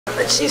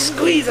And she's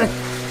squeezing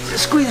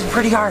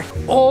pretty hard.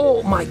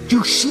 Oh my, do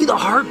you see the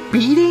heart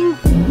beating?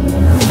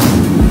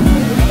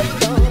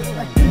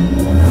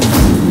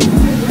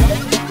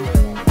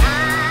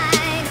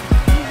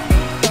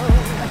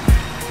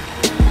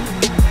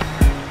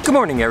 Good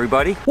morning,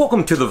 everybody.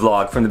 Welcome to the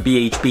vlog from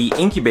the BHB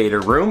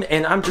incubator room,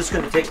 and I'm just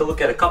going to take a look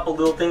at a couple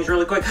little things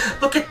really quick.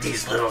 Look at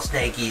these little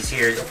snakies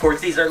here. Of course,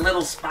 these are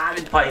little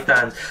spotted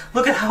pythons.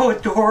 Look at how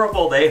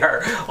adorable they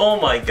are. Oh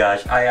my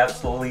gosh, I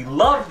absolutely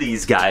love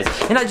these guys.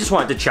 And I just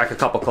wanted to check a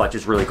couple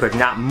clutches really quick.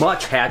 Not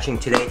much hatching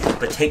today,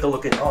 but take a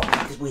look at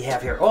what we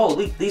have here. Oh,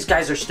 these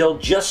guys are still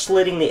just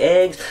slitting the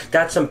eggs.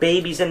 Got some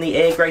babies in the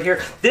egg right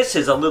here. This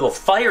is a little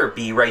fire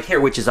bee right here,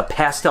 which is a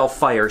pastel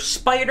fire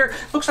spider.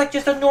 Looks like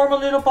just a normal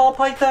little ball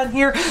python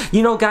here.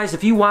 You know, guys,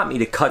 if you want me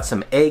to cut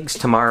some eggs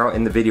tomorrow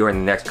in the video or in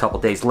the next couple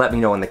days, let me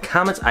know in the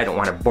comments. I don't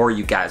want to bore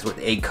you guys with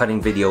egg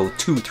cutting video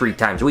 2-3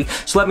 times a week,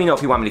 so let me know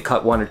if you want me to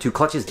cut 1 or 2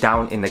 clutches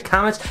down in the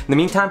comments. In the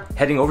meantime,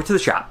 heading over to the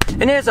shop.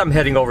 And as I'm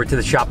heading over to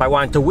the shop, I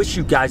wanted to wish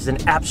you guys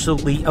an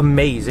absolutely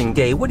amazing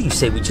day. What do you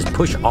say we just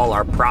push all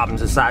our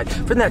problems aside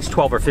for the next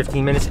 12 or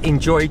 15 minutes,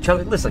 enjoy each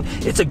other? Listen,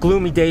 it's a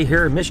gloomy day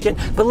here in Michigan,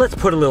 but let's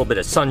put a little bit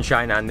of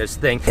sunshine on this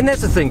thing. And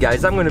that's the thing,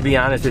 guys, I'm going to be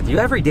honest with you.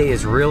 Every day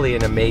is really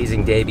an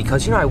amazing day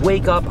because, you know, I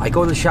wake up, I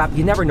go to the shop,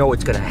 you never know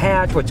what's going to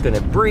hatch, what's going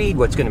to breed,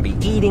 what's going to be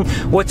eating,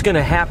 what's going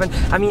to happen.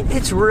 I mean,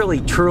 it's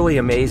really, truly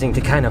amazing to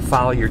kind of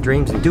follow your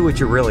dreams and do what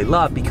you really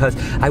love, because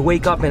I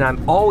wake up and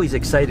I'm always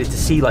excited to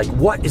see like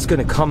what is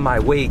going to come my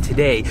way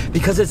today,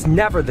 because it's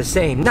never the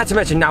same. Not to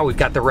mention now we've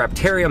got the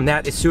Reptarium.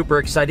 That is super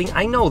exciting.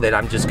 I know that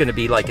I'm just going to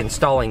be like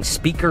installing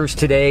speakers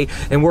today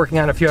and working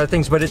on a few other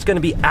things, but it's going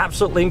to be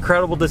absolutely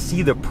incredible to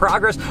see the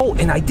progress. Oh,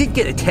 and I did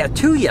get a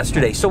tattoo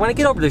yesterday, so when I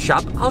get over to the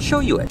shop, I'll show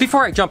you it.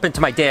 Before I jump into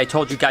my day, I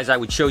told you guys I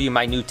would show you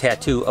my new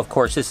tattoo. Of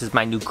course, this is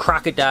my new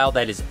crocodile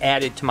that is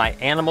added to my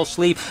animal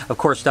sleeve. Of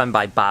course, done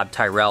by Bob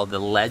Tyrell, the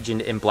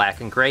legend in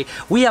black and gray.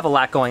 We have a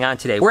lot going on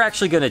today. We're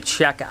actually going to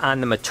check on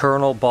the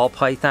maternal ball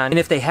python, and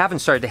if they haven't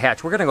started to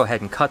hatch, we're going to go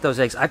ahead and cut those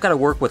eggs. I've got to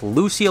work with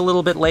Lucy a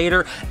little bit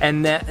later,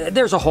 and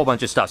there's a whole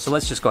bunch of stuff, so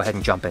let's just go ahead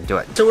and jump into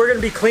it. So we're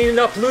going to be cleaning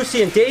up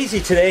Lucy and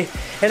Daisy today,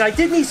 and I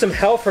did need some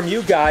help from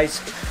you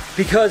guys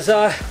because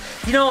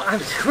you know,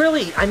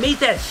 I made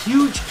that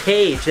huge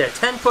cage, that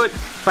 10-foot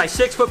by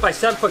 6-foot by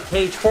 7-foot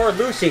cage for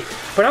Lucy,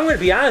 but I'm going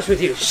to be honest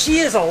with you, she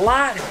is a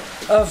lot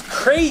of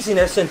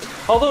craziness, and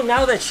although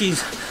now that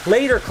she's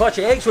laid her clutch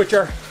of eggs, which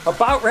are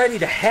about ready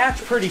to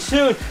hatch pretty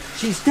soon,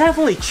 she's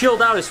definitely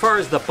chilled out as far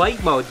as the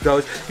bite mode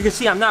goes. You can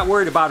see I'm not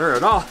worried about her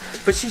at all,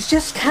 but she's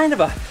just kind of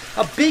a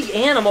big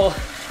animal,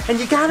 and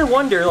you gotta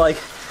wonder, like,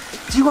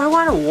 do I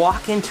want to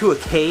walk into a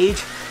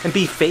cage and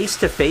be face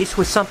to face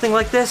with something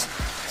like this?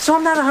 So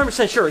I'm not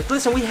 100% sure.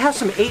 Listen, we have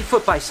some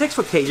 8-foot by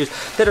 6-foot cages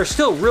that are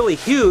still really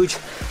huge.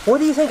 What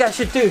do you think I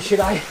should do? Should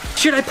I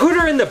put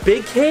her in the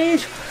big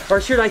cage,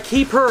 or should I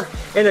keep her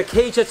in a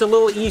cage that's a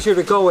little easier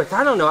to go with?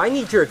 I don't know. I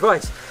need your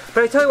advice.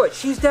 But I tell you what,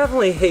 she's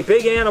definitely a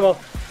big animal,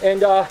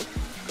 and I'm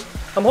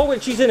hoping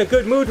she's in a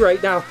good mood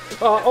right now.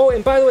 Oh,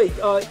 and by the way,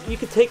 you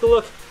can take a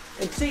look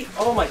and see.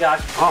 Oh my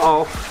gosh.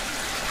 Uh-oh.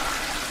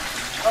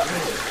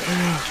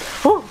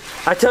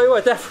 I tell you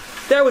what,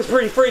 that was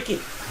pretty freaky.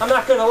 I'm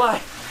not gonna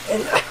lie.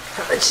 And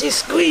she's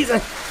squeezing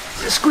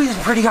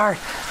pretty hard.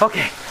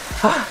 Okay,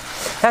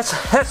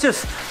 that's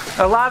just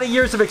a lot of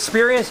years of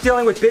experience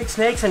dealing with big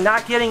snakes and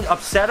not getting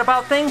upset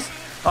about things.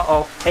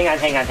 Uh-oh, hang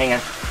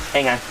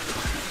on.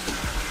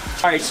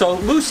 All right, so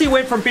Lucy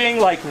went from being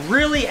like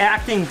really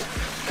acting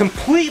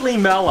completely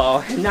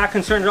mellow and not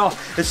concerned at all.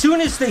 As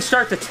soon as they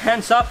start to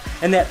tense up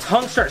and that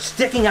tongue starts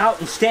sticking out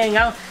and staying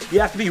out, you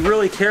have to be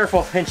really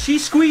careful. And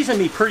she's squeezing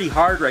me pretty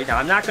hard right now.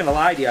 I'm not gonna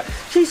lie to you.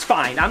 She's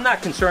fine. I'm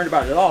not concerned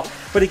about it at all.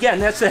 But again,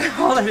 that's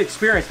all I've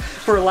experienced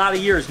for a lot of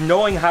years,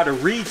 knowing how to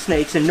read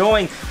snakes and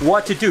knowing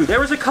what to do. There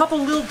was a couple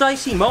little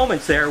dicey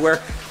moments there where,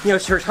 you know,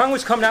 her tongue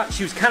was coming out and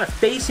she was kind of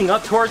facing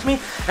up towards me.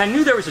 And I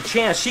knew there was a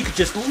chance she could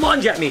just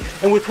lunge at me.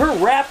 And with her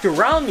wrapped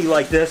around me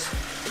like this,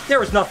 there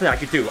was nothing I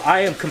could do. I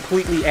am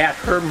completely at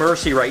her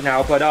mercy right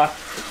now, but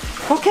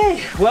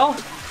okay, well,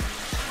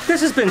 this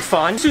has been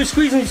fun. She was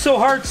squeezing me so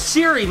hard,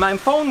 Siri, my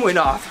phone went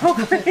off. Oh,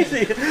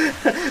 crazy.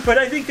 But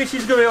I think that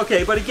she's gonna be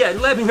okay. But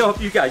again, let me know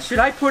if you guys, should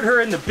I put her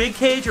in the big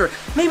cage, or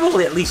maybe we'll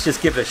at least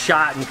just give it a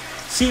shot and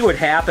see what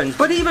happens.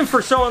 But even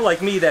for someone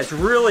like me that's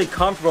really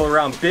comfortable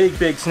around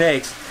big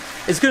snakes,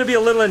 it's gonna be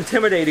a little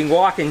intimidating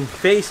walking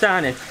face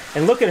on it.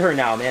 And look at her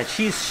now, man,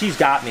 she's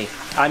got me.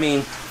 I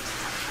mean,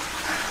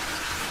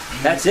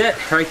 that's it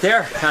right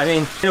there. I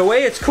mean, in a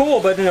way it's cool,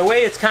 but in a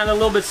way it's kind of a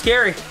little bit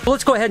scary. Well,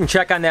 let's go ahead and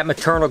check on that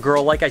maternal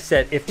girl. Like I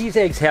said, if these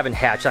eggs haven't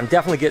hatched, I'm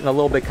definitely getting a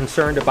little bit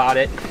concerned about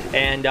it.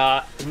 And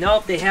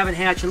nope, they haven't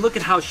hatched, and look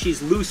at how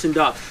she's loosened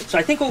up. So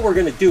I think what we're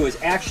gonna do is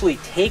actually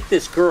take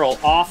this girl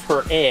off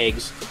her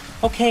eggs.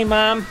 Okay,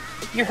 Mom,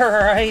 you're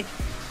all right.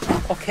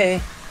 Okay.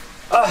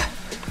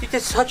 You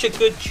did such a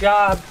good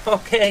job.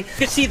 Okay. You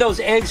can see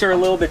those eggs are a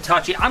little bit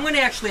touchy. I'm going to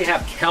actually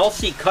have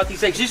Kelsey cut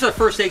these eggs. These are the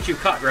first eggs you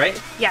cut,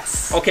 right?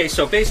 Yes. Okay,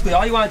 so basically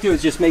all you want to do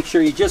is just make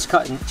sure you just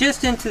cut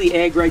just into the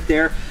egg right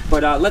there.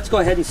 But let's go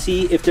ahead and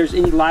see if there's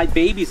any live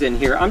babies in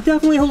here. I'm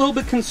definitely a little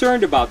bit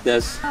concerned about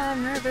this. Oh,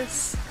 I'm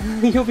nervous.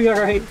 You'll be all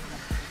right.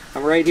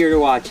 I'm right here to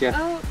watch you.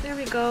 Oh, there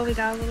we go. We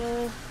got a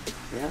little...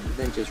 Yeah,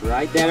 then just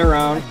ride that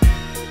around.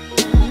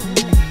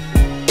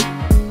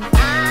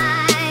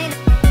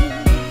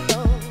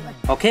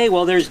 Okay,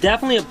 well, there's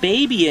definitely a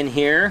baby in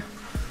here.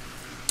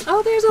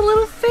 Oh, there's a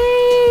little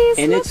face.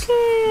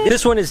 And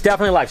this one is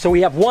definitely live. So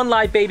we have one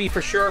live baby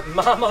for sure.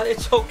 Mama,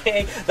 it's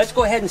okay. Let's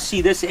go ahead and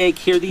see this egg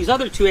here. These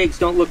other two eggs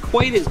don't look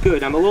quite as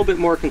good. I'm a little bit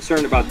more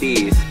concerned about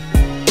these.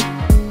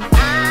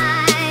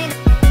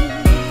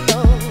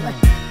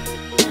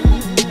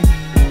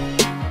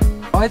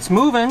 Oh, it's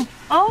moving.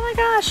 Oh my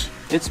gosh.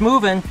 It's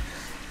moving.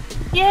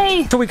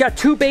 Yay. So we got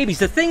two babies.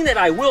 The thing that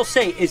I will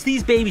say is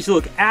these babies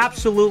look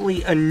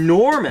absolutely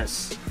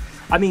enormous.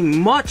 I mean,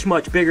 much,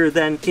 much bigger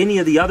than any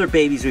of the other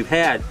babies we've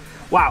had.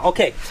 Wow,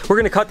 okay, we're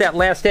gonna cut that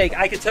last egg.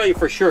 I can tell you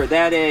for sure,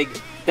 that egg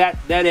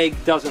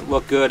doesn't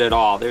look good at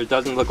all. There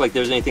doesn't look like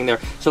there's anything there.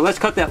 So let's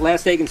cut that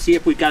last egg and see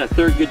if we've got a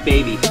third good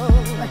baby.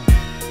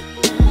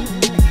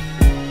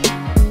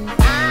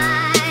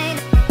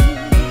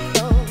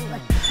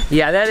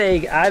 Yeah, that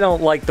egg, I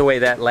don't like the way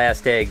that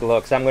last egg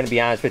looks. I'm going to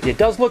be honest with you. It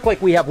does look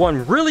like we have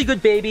one really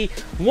good baby,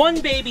 one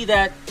baby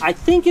that I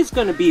think is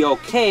going to be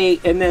okay,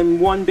 and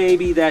then one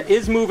baby that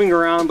is moving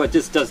around but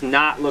just does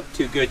not look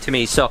too good to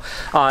me. So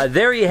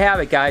there you have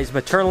it, guys,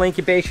 maternal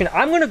incubation.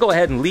 I'm going to go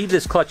ahead and leave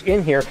this clutch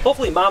in here.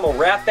 Hopefully Mom will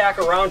wrap back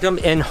around him,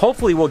 and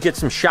hopefully we'll get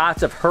some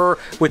shots of her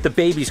with the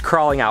babies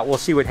crawling out. We'll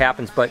see what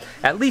happens, but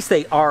at least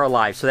they are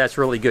alive, so that's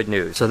really good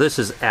news. So this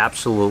is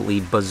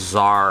absolutely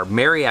bizarre.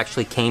 Mary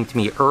actually came to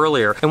me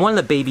earlier, and one of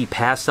the baby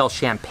pastel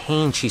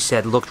champagne, she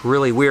said, looked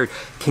really weird.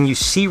 Can you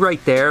see right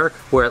there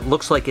where it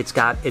looks like it's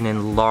got an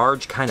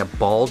enlarged kind of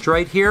bulge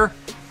right here?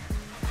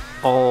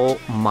 Oh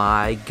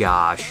my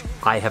gosh,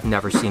 I have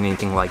never seen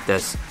anything like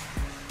this.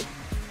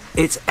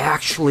 It's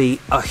actually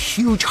a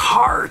huge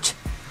heart.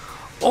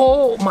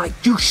 Oh my,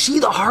 do you see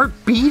the heart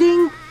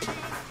beating?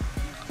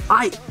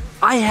 I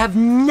have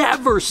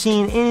never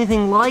seen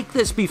anything like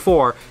this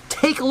before.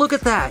 Take a look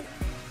at that.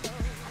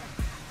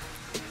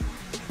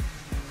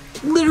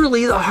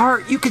 Literally the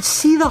heart, you could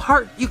see the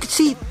heart, you could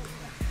see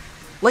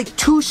like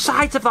two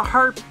sides of the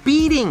heart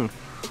beating.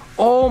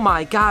 Oh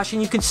my gosh,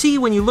 and you can see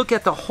when you look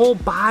at the whole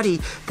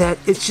body that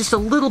it's just a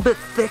little bit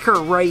thicker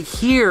right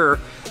here.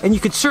 And you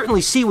can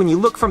certainly see when you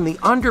look from the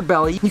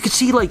underbelly, you can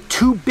see like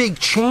two big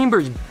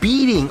chambers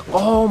beating.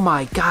 Oh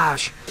my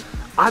gosh,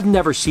 I've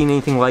never seen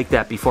anything like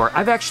that before.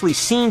 I've actually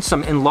seen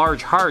some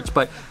enlarged hearts,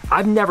 but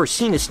I've never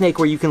seen a snake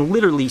where you can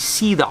literally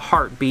see the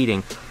heart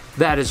beating.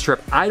 That is true.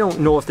 I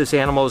don't know if this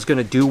animal is going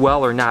to do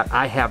well or not.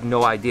 I have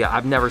no idea.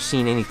 I've never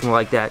seen anything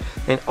like that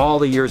in all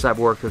the years I've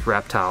worked with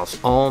reptiles.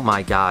 Oh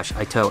my gosh.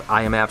 I tell you,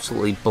 I am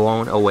absolutely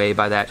blown away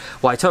by that.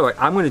 Well, I tell you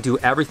what, I'm going to do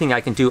everything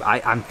I can do.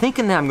 I'm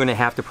thinking that I'm going to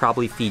have to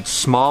probably feed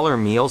smaller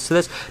meals to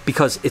this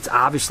because it's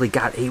obviously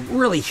got a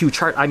really huge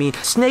heart. I mean,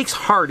 snake's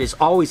heart is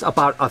always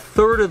about a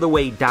third of the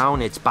way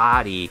down its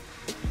body.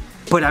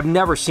 But I've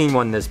never seen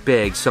one this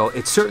big, so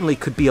it certainly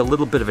could be a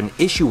little bit of an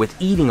issue with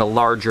eating a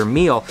larger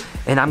meal,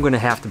 and I'm gonna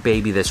have to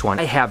baby this one.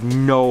 I have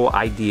no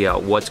idea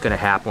what's gonna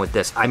happen with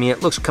this. I mean,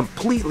 it looks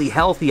completely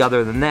healthy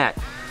other than that.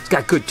 It's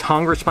got good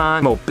tongue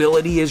response,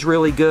 mobility is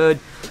really good.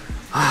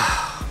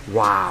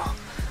 Wow.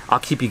 I'll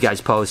keep you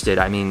guys posted.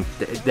 I mean,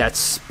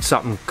 that's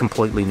something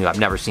completely new. I've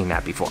never seen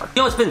that before.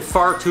 You know, it's been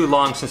far too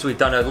long since we've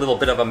done a little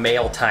bit of a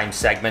mail time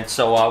segment,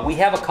 so we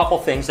have a couple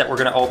things that we're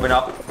gonna open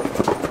up.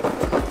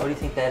 What do you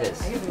think that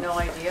is? I have no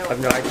idea. I have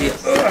no idea.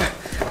 Ugh.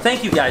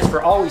 Thank you guys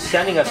for always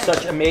sending us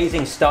such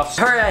amazing stuff.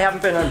 Sorry I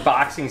haven't been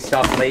unboxing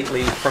stuff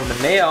lately from the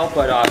mail,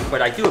 but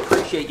I do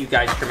appreciate you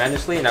guys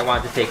tremendously, and I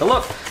wanted to take a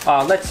look.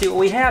 Let's see what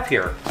we have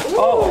here. Ooh,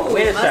 oh,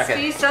 wait a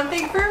second. Must be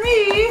something for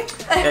me.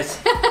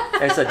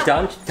 It's a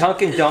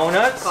Dunkin'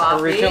 Donuts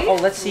Coffee. original. Oh,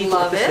 let's see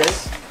Love what this it.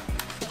 is.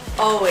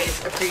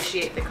 Always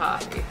appreciate the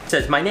coffee. It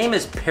says, my name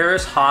is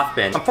Paris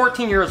Hoffman. I'm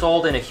 14 years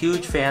old and a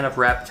huge fan of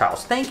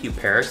reptiles. Thank you,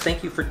 Paris.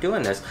 Thank you for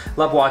doing this.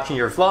 Love watching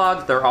your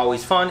vlogs. They're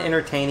always fun,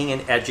 entertaining,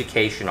 and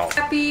educational.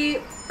 Happy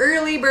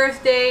early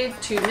birthday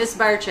to Miss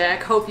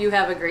Barczyk. Hope you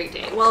have a great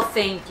day. Well,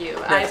 thank you.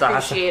 That's I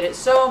appreciate it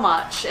so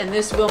much, and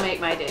this will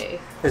make my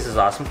day. This is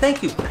awesome.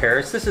 Thank you,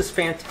 Paris. This is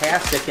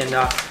fantastic, and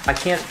I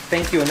can't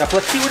thank you enough.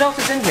 Let's see what else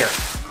is in here.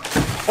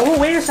 Oh,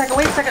 wait a second,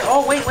 wait a second.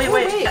 Oh, wait.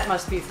 That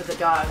must be for the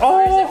dog. Oh,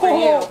 or is it for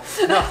you?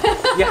 No,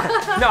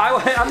 yeah, no,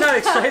 I'm not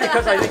excited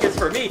because I think it's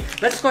for me.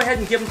 Let's go ahead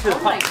and give them to the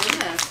Oh my pup.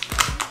 goodness.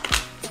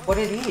 What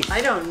are these? I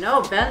don't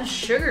know. Ben's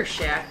Sugar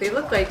Shack. They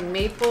look like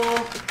maple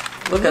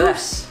Look at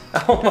mousse.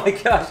 that. Oh my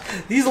gosh,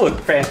 these look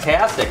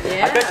fantastic.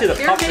 Yeah, I bet you the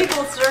pure pups.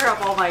 maple syrup.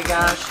 Oh my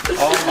gosh.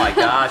 Oh my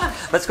gosh.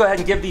 Let's go ahead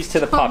and give these to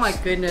the pups. Oh my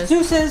goodness.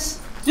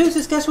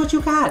 Zeus, guess what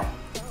you got?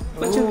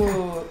 What you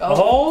got?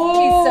 Oh,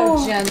 he's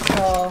so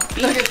gentle.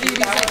 Look at Phoebe's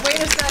like, wait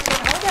a second.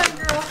 Hold on,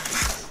 girl.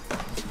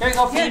 There you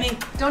go, Phoebe.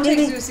 Don't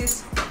take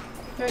Zeus's.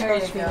 There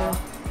you go.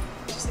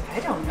 She's like, I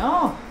don't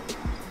know.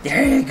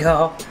 There you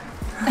go.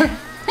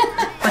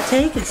 Let's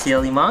Take it,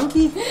 silly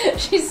monkey.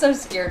 She's so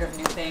scared of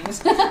new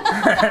things.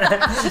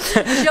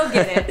 She'll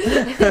get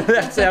it.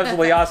 That's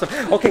absolutely awesome.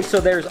 Okay, so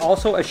there's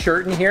also a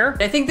shirt in here.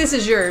 I think this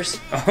is yours.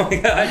 Oh my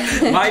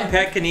God, my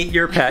pet can eat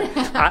your pet.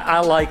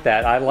 I like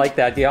that. I like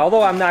that idea.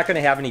 Although I'm not going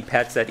to have any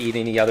pets that eat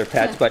any other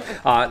pets, but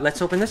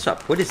let's open this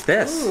up. What is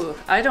this? Ooh,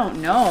 I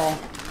don't know.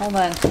 Hold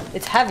on.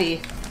 It's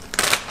heavy.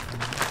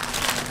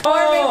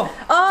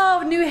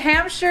 Oh, New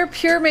Hampshire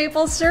pure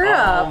maple syrup.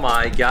 Oh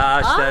my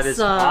gosh, that is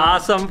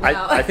awesome.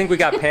 Wow. I think we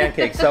got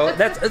pancakes. So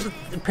that's,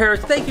 Paris,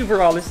 thank you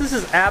for all this. This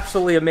is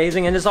absolutely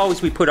amazing. And as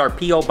always, we put our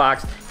P.O.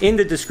 box in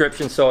the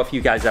description. So if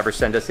you guys ever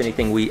send us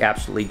anything, we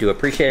absolutely do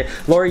appreciate it.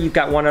 Lori, you've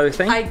got one other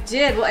thing? I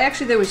did. Well,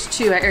 actually, there was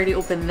two. I already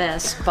opened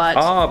this, but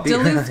Oh,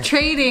 Duluth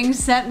Trading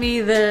sent me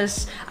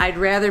this I'd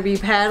rather be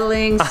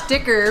paddling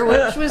sticker,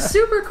 which was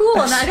super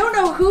cool. And I don't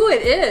know who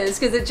it is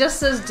because it just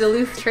says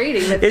Duluth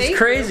Trading. But It's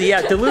crazy,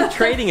 yeah. Duluth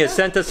Trading has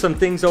sent us some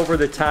things over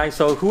the time.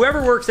 So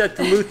whoever works at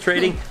Duluth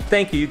Trading,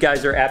 thank you. You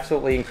guys are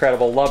absolutely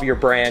incredible. Love your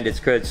brand. It's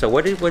good. So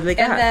what do they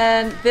got? And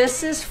then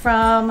this is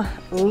from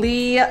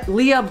Leah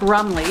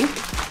Brumley.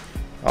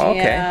 Oh,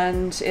 okay.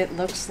 And it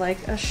looks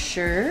like a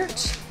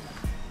shirt.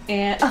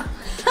 And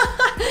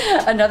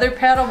another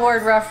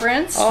paddleboard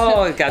reference.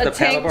 Oh, it got the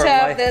tank paddleboard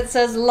top life. that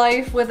says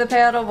 "Life with a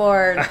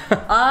Paddleboard."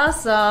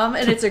 Awesome,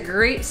 and it's a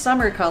great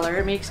summer color.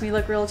 It makes me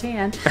look real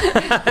tan.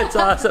 It's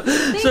awesome.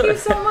 Thank you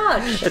so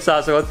much. It's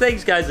awesome. Well,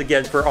 thanks guys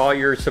again for all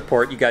your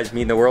support. You guys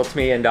mean the world to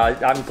me, and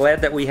I'm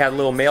glad that we had a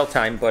little mail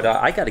time. But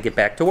I got to get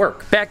back to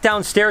work. Back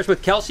downstairs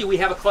with Kelsey, we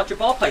have a clutch of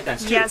ball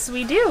pythons too. Yes,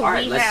 we do. All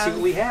right, let's see what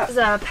we have.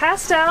 A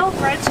pastel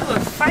bred to a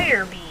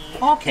fire bee.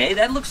 Okay,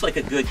 that looks like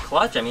a good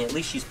clutch. I mean, at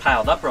least she's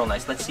piled up real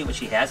nice. Let's see what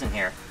she has in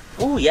here.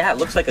 Oh yeah, it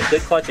looks like a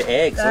good clutch of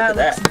eggs. Look at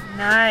that. Looks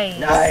nice.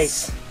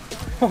 Nice.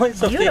 Oh,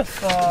 it's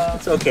Beautiful. Okay.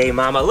 It's okay,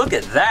 Mama. Look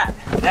at that.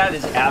 That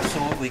is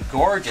absolutely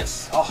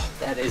gorgeous. Oh,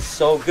 that is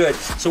so good.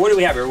 So what do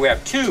we have here? We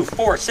have 2,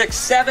 4, 6,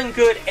 7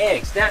 good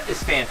eggs. That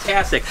is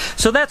fantastic.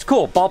 So that's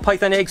cool. Ball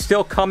python eggs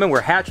still coming.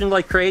 We're hatching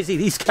like crazy.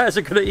 These guys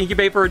are going to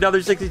incubate for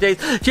another 60 days.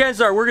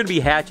 Chances are we're going to be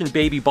hatching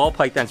baby ball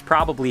pythons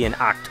probably in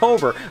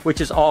October,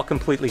 which is all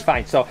completely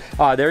fine. So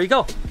there you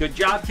go. Good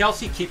job,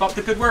 Kelsey. Keep up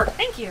the good work.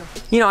 Thank you.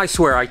 You know, I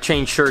swear I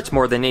change shirts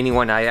more than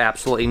anyone I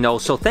absolutely know.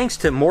 So thanks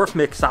to Morph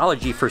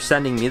Mixology for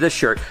sending me this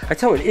shirt. I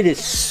tell you, it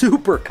is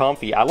super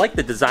comfy. I like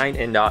the design,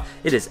 and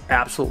it is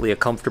absolutely a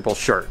comfortable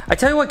shirt. I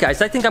tell you what,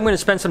 guys, I think I'm going to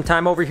spend some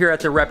time over here at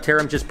the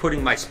Reptarium just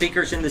putting my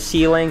speakers in the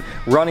ceiling,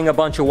 running a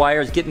bunch of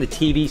wires, getting the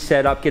TV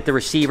set up, get the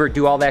receiver,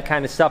 do all that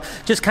kind of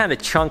stuff. Just kind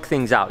of chunk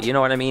things out, you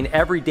know what I mean?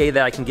 Every day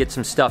that I can get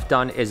some stuff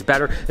done is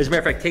better. As a matter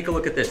of fact, take a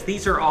look at this.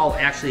 These are all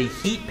actually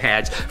heat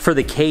pads for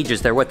the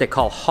cages. They're what they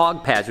call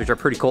hog pads, which are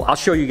pretty cool. I'll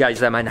show you guys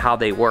them and how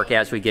they work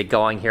as we get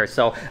going here.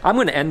 So I'm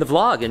going to end the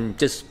vlog and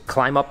just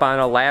climb up on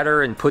a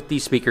ladder and put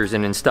these speakers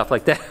in and stuff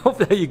like that. I hope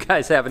that you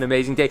guys have an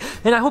amazing day,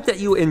 and I hope that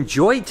you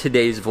enjoyed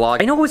today's vlog.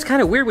 I know it was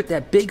kind of weird with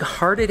that big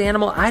hearted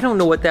animal. I don't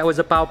know what that was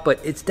about, but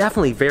it's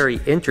definitely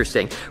very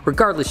interesting.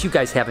 Regardless, you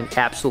guys have an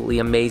absolutely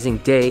amazing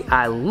day.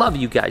 I love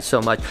you guys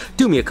so much.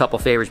 Do me a couple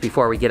favors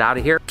before we get out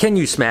of here. Can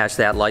you smash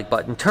that like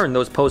button, turn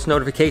those post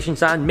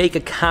notifications on, make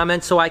a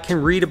comment so I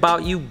can read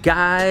about you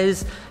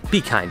guys? Be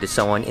kind to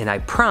someone, and I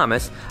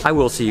promise I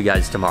will see you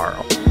guys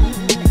tomorrow.